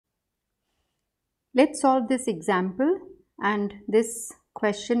Let's solve this example, and this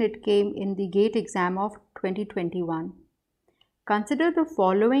question, it came in the GATE exam of 2021. Consider the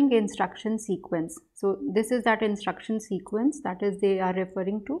following instruction sequence. So this is that instruction sequence that is they are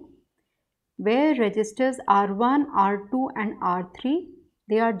referring to, where registers R1, R2 and R3,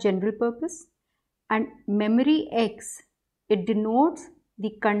 they are general purpose, and memory X, it denotes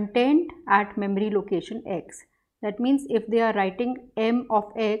the content at memory location X. That means if they are writing M of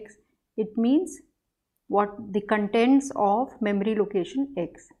X, it means what the contents of memory location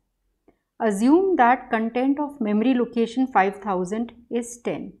X. Assume that content of memory location 5000 is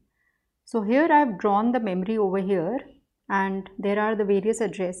 10. So here I have drawn the memory over here, and there are the various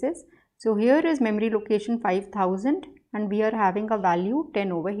addresses. So here is memory location 5000 and we are having a value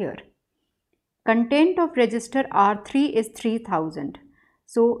 10 over here. Content of register R3 is 3000.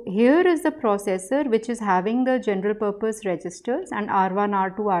 So here is the processor which is having the general purpose registers, and R1,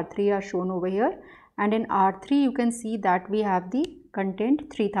 R2, R3 are shown over here, and in R3 you can see that we have the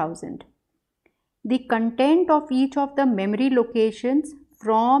content 3000. The content of each of the memory locations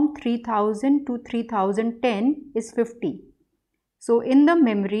from 3000 to 3010 is 50. So in the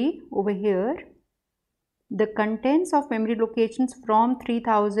memory over here, the contents of memory locations from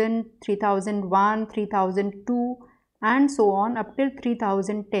 3000, 3001, 3002 and so on up till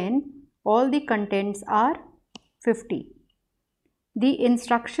 3010, all the contents are 50. The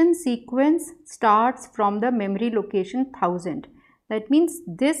instruction sequence starts from the memory location 1000. That means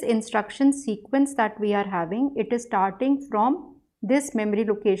this instruction sequence that we are having, it is starting from this memory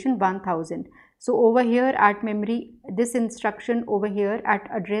location 1000. So over here at memory, this instruction over here at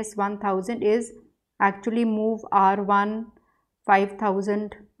address 1000 is actually move R1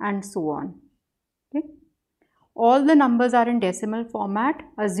 5000 and so on. Okay. All the numbers are in decimal format.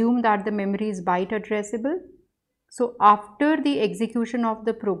 Assume that the memory is byte addressable. So after the execution of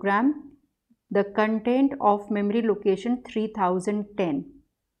the program, the content of memory location 3010.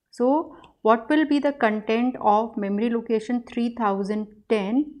 So what will be the content of memory location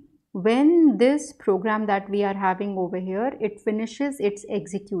 3010 when this program that we are having over here, it finishes its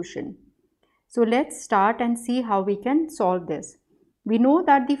execution? So let's start and see how we can solve this. We know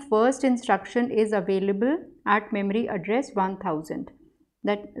that the first instruction is available at memory address 1000.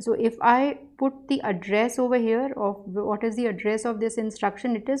 So if I put the address over here of what is the address of this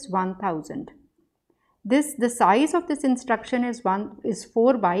instruction, it is 1000. The size of this instruction is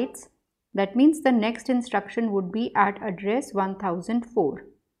 4 bytes. That means the next instruction would be at address 1004.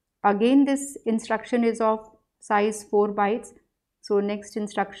 Again, this instruction is of size 4 bytes. So next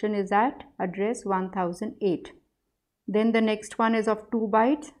instruction is at address 1008. Then the next one is of 2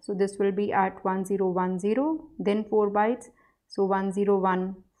 bytes. So this will be at 1010, then 4 bytes. So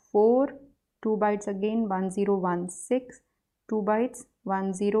 1014, 2 bytes again, 1016, 2 bytes,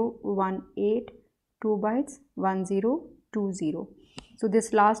 1018, 2 bytes, 1020. So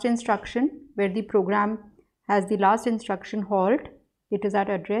this last instruction where the program has the last instruction halt, it is at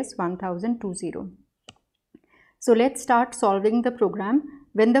address 1020. So let's start solving the program.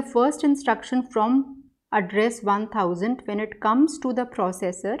 When the first instruction from address 1000, when it comes to the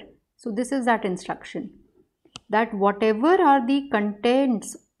processor, so this is that instruction, that whatever are the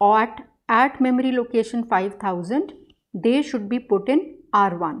contents at memory location 5000, they should be put in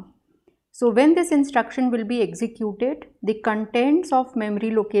R1. So when this instruction will be executed, the contents of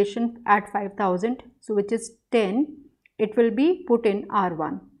memory location at 5000, so which is 10, it will be put in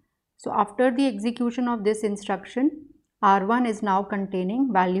R1. So after the execution of this instruction, R1 is now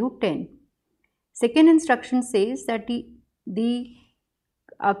containing value 10. Second instruction says that the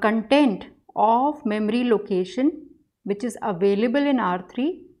content of memory location which is available in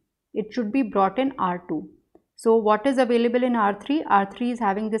R3, it should be brought in R2. So what is available in R3? R3 is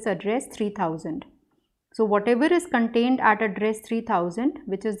having this address 3000. So whatever is contained at address 3000,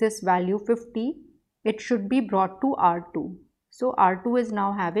 which is this value 50, it should be brought to R2. So R2 is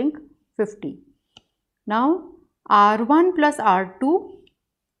now having 50. Now R1 plus R2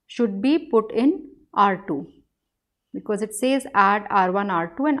 should be put in R2, because it says add R1,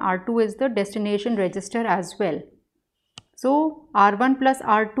 R2, and R2 is the destination register as well. So R1 plus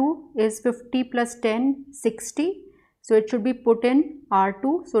R2 is 50 plus 10, 60. So it should be put in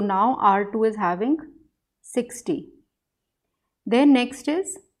R2. So now R2 is having 60. Then next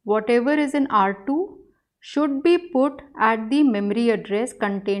is whatever is in R2 should be put at the memory address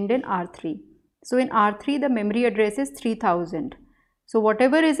contained in R3. So in R3 the memory address is 3000. So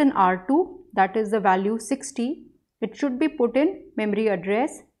whatever is in R2, that is the value 60, it should be put in memory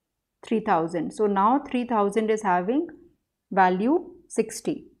address 3000. So now 3000 is having value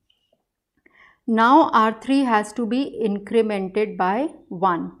 60. Now R3 has to be incremented by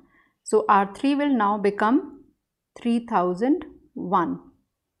 1. So R3 will now become 3001.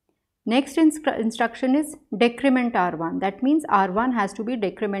 Next instruction is decrement R1. That means R1 has to be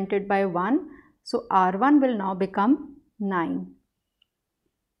decremented by 1. So R1 will now become 9.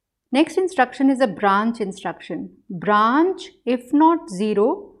 Next instruction is a branch instruction. Branch, if not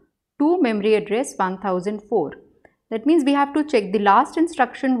 0, to memory address 1004. That means we have to check. The last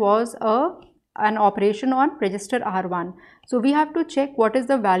instruction was an operation on register R1. So we have to check what is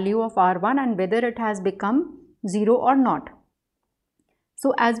the value of R1 and whether it has become 0 or not.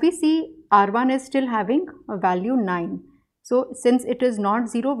 So as we see, R1 is still having a value 9. So since it is not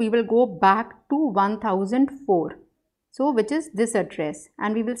 0, we will go back to 1004. So which is this address,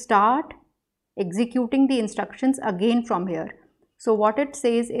 and we will start executing the instructions again from here. So what it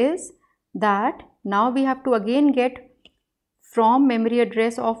says is that now we have to again get from memory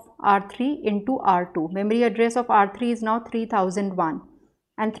address of R3 into R2. Memory address of R3 is now 3001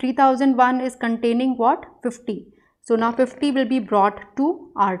 and 3001 is containing what? 50. So now 50 will be brought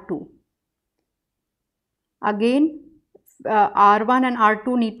to R2. Again R1 and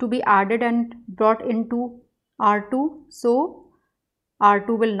R2 need to be added and brought into R2. So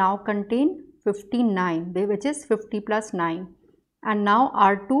R2 will now contain 59, which is 50 plus 9. And now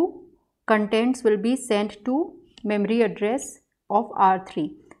R2 contents will be sent to memory address of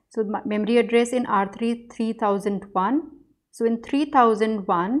R3. So memory address in R3 3001. So in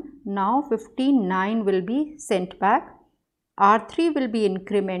 3001 now 59 will be sent back. R3 will be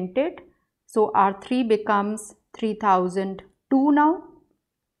incremented. So R3 becomes 3002 now.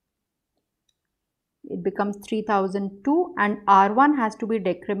 It becomes 3002 and R1 has to be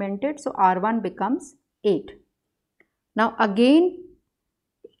decremented. So R1 becomes 8. Now again,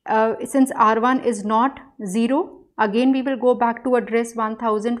 since R1 is not 0, again we will go back to address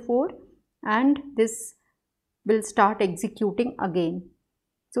 1004 and this will start executing again.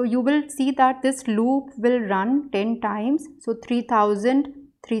 So you will see that this loop will run 10 times. So 3000,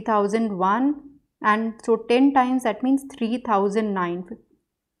 3001 and so 10 times, that means 3009.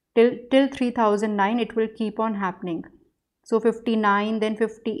 Till 3009 it will keep on happening. So 59, then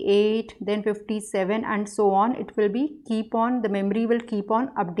 58, then 57 and so on. It will be the memory will keep on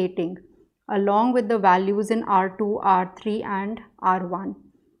updating along with the values in R2, R3 and R1.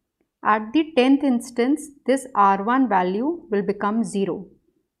 At the 10th instance, this R1 value will become 0.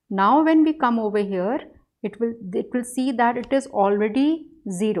 Now when we come over here, it will see that it is already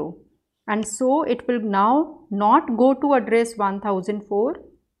 0. And so it will now not go to address 1004,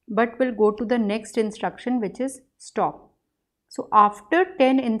 but will go to the next instruction, which is stop. So after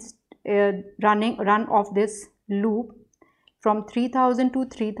 10 run of this loop from 3000 to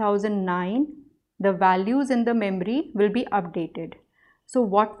 3009, the values in the memory will be updated. So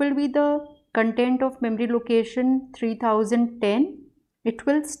what will be the content of memory location 3010? It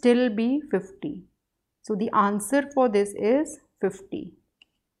will still be 50. So the answer for this is 50.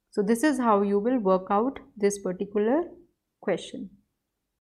 So this is how you will work out this particular question.